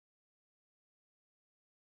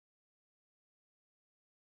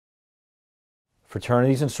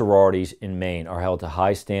Fraternities and sororities in Maine are held to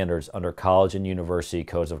high standards under college and university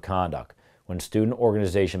codes of conduct. When student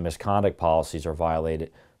organization misconduct policies are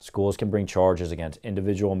violated, schools can bring charges against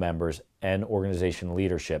individual members and organization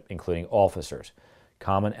leadership, including officers.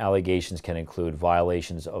 Common allegations can include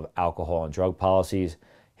violations of alcohol and drug policies.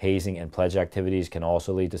 Hazing and pledge activities can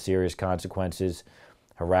also lead to serious consequences.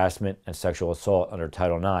 Harassment and sexual assault under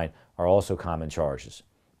Title IX are also common charges.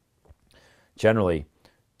 Generally,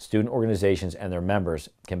 student organizations and their members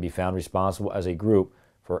can be found responsible as a group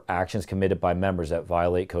for actions committed by members that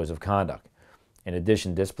violate codes of conduct. In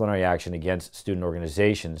addition, disciplinary action against student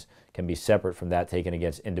organizations can be separate from that taken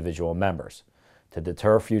against individual members. To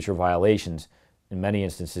deter future violations, in many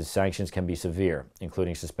instances, sanctions can be severe,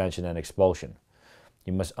 including suspension and expulsion.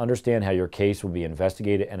 You must understand how your case will be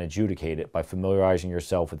investigated and adjudicated by familiarizing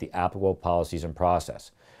yourself with the applicable policies and process.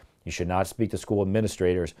 You should not speak to school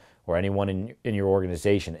administrators or anyone in your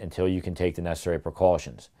organization until you can take the necessary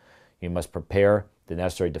precautions. You must prepare the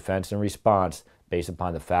necessary defense and response based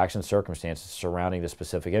upon the facts and circumstances surrounding the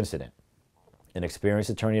specific incident. An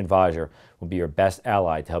experienced attorney advisor will be your best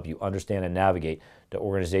ally to help you understand and navigate the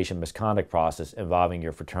organization misconduct process involving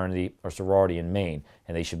your fraternity or sorority in Maine,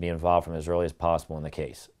 and they should be involved from as early as possible in the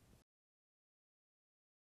case.